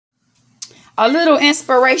A little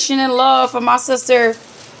inspiration and love for my sister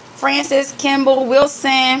Frances Kimball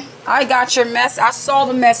Wilson. I got your mess. I saw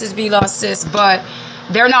the message below, sis, but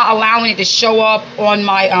they're not allowing it to show up on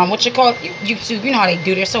my YouTube. You know how they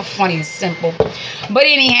do. They're so funny and simple. But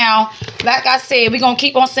anyhow, like I said, we're gonna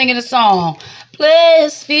keep on singing the song.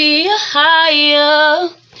 Blessed be higher,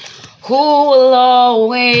 who will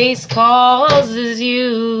always causes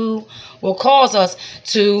you, will cause us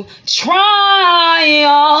to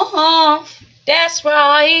triumph. That's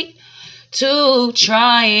right, to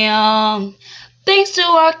triumph. Thanks to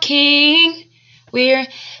our King, we're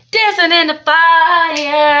dancing in the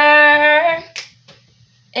fire.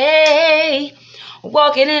 Hey,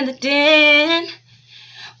 walking in the den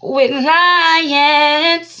with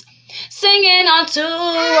lions, singing unto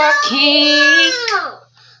our King.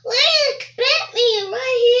 Wait, bit me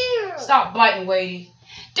right here. Stop biting, Wadey.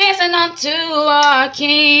 Dancing unto our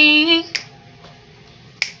King.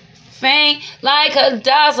 Faint like a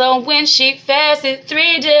dazzle when she fasted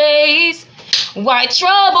 3 days. Why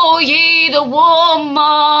trouble ye the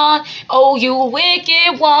woman, oh you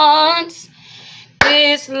wicked ones?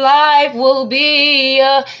 This life will be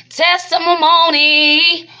a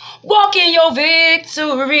testimony. Walk in your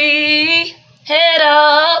victory. Head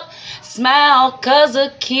up, smile, 'cause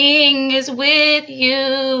the King is with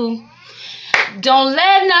you. Don't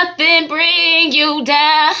let nothing bring you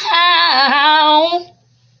down.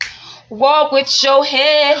 Walk with your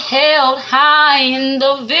head held high, and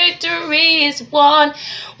the victory is won.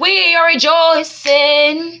 We are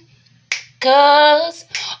rejoicing, 'cause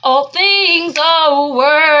all things are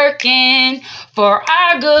working for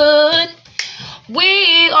our good.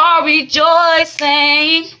 We are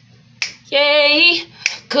rejoicing, yay,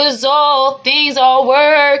 'cause all things are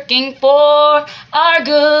working for our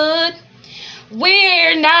good.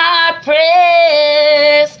 We're not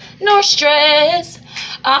pressed nor stressed.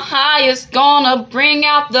 Our highest gonna bring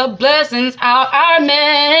out the blessings out our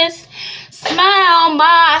mess. Smile,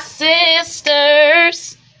 my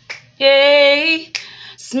sisters, yay.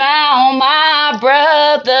 Smile, my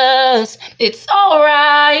brothers. It's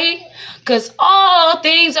alright, 'cause all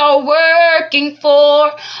things are working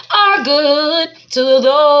for our good, to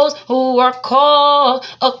those who are called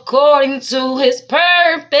according to his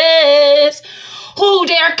purpose. Who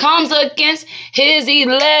dare comes against his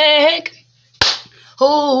elect?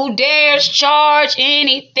 Who dares charge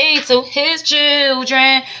anything to his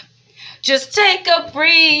children? Just take a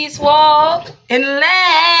breeze, walk and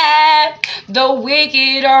laugh. The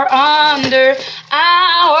wicked are under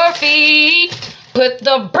our feet. Put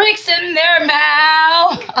the bricks in their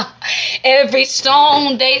mouth. Every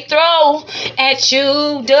stone they throw at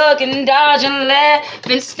you, duck and dodge and laugh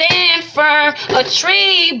and stand firm. A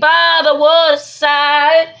tree by the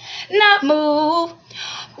waterside, not move.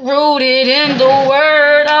 Rooted in the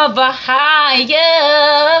word of a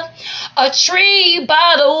higher. A tree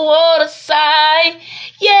by the waterside,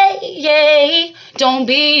 yay, yay. Don't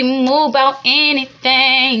be moved about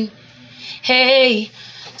anything. Hey,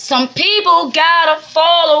 some people gotta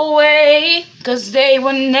fall away, 'cause they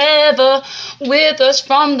were never with us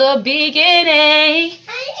from the beginning.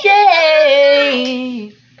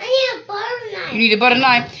 Yay. I need a butter knife. You need a butter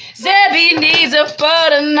knife? Zebby needs a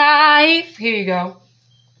butter knife. Here you go.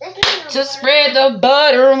 To spread the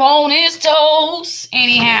butter on his toast.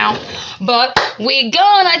 Anyhow, but we're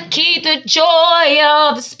gonna keep the joy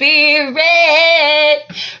of the Spirit,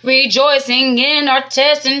 rejoicing in our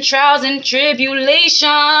tests and trials and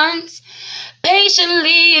tribulations,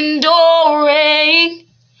 patiently enduring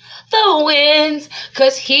the winds,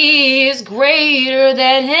 'cause he is greater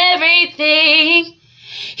than everything.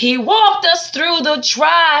 He walked us through the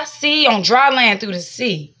dry sea, on dry land through the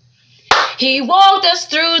sea. He walked us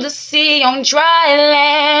through the sea on dry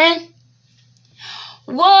land.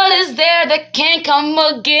 What is there that can come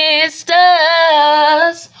against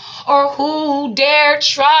us? Or who dare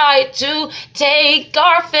try to take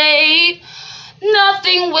our faith?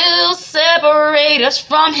 Nothing will separate us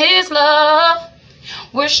from his love.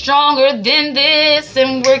 We're stronger than this,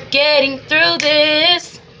 and we're getting through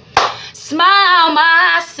this. Smile,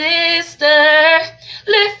 my sister.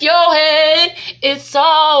 Lift your head, it's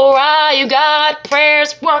alright. You got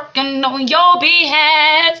prayers working on your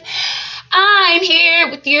behalf. I'm here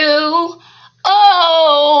with you.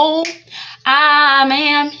 Oh, I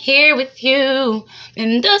am here with you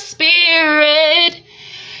in the Spirit.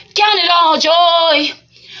 Count it all joy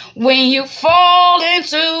when you fall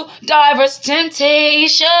into diverse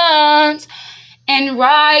temptations and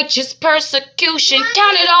righteous persecution. Mommy,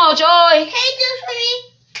 count it all joy. Can you do for me?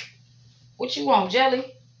 What you want, jelly?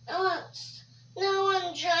 I want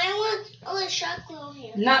a dry one. I want chocolate over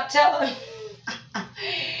here. Not tell her.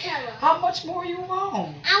 Tell her. How much more you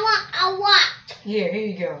want? I want a lot. Here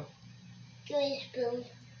you go. Give me a spoon.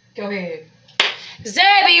 Go ahead.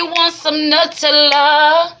 Zebby wants some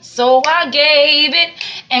Nutella, so I gave it.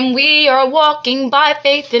 And we are walking by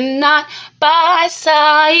faith and not by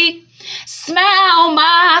sight. Smile,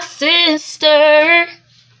 my sister.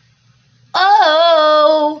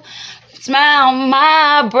 Oh, smile,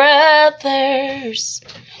 my brothers.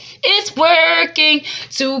 It's working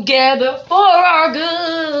together for our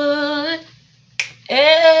good.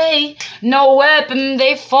 Hey, no weapon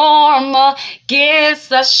they form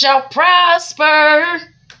against us shall prosper.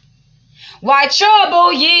 Why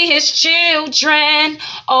trouble ye his children,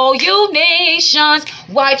 all you nations?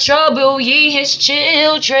 Why trouble ye his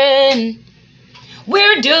children?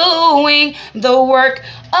 We're doing the work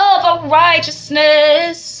of a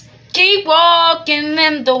righteousness. Keep walking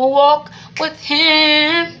in the walk with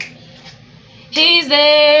him. He's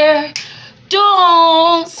there.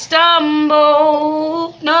 Don't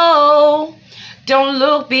stumble, no. Don't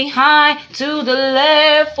look behind to the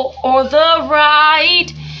left or the right.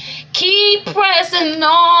 Keep pressing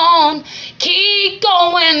on, keep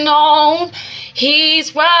going on.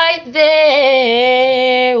 He's right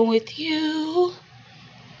there with you.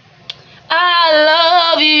 I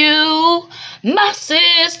love you, my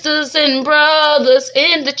sisters and brothers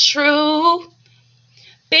in the truth.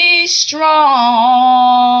 Be strong.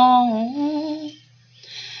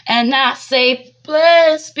 And I say,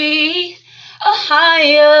 blessed be a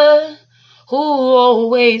higher who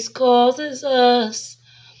always causes us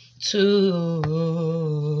to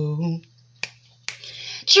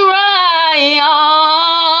triumph.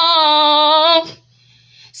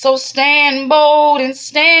 So stand bold and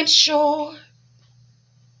stand sure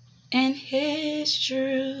in his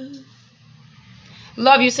truth.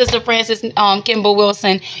 Love you, Sister Francis Kimball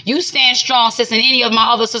Wilson. You stand strong, sis, and any of my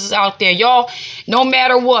other sisters out there. Y'all, no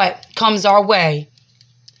matter what comes our way,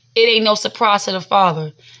 it ain't no surprise to the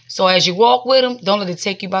Father. So as you walk with him, don't let it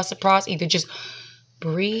take you by surprise. Either just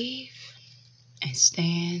breathe and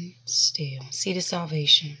stand still. See the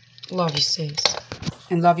salvation. Love you, sis.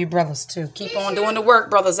 And love you, brothers, too. Keep on doing the work,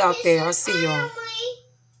 brothers out there. I see y'all.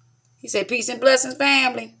 He said, peace and blessings,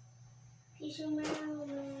 family. Peace and family.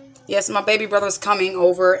 Yes, my baby brother's coming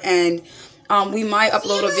over, and we might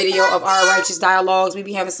upload a video of our righteous dialogues. We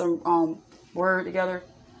be having some word together.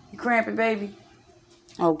 You cramping, baby?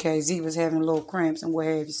 Okay, Z was having a little cramps and what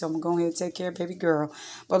have you, so I'm going to go ahead and take care of baby girl.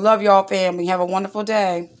 But love y'all, family. Have a wonderful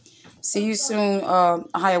day. See you soon,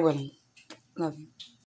 higher willing. Love you.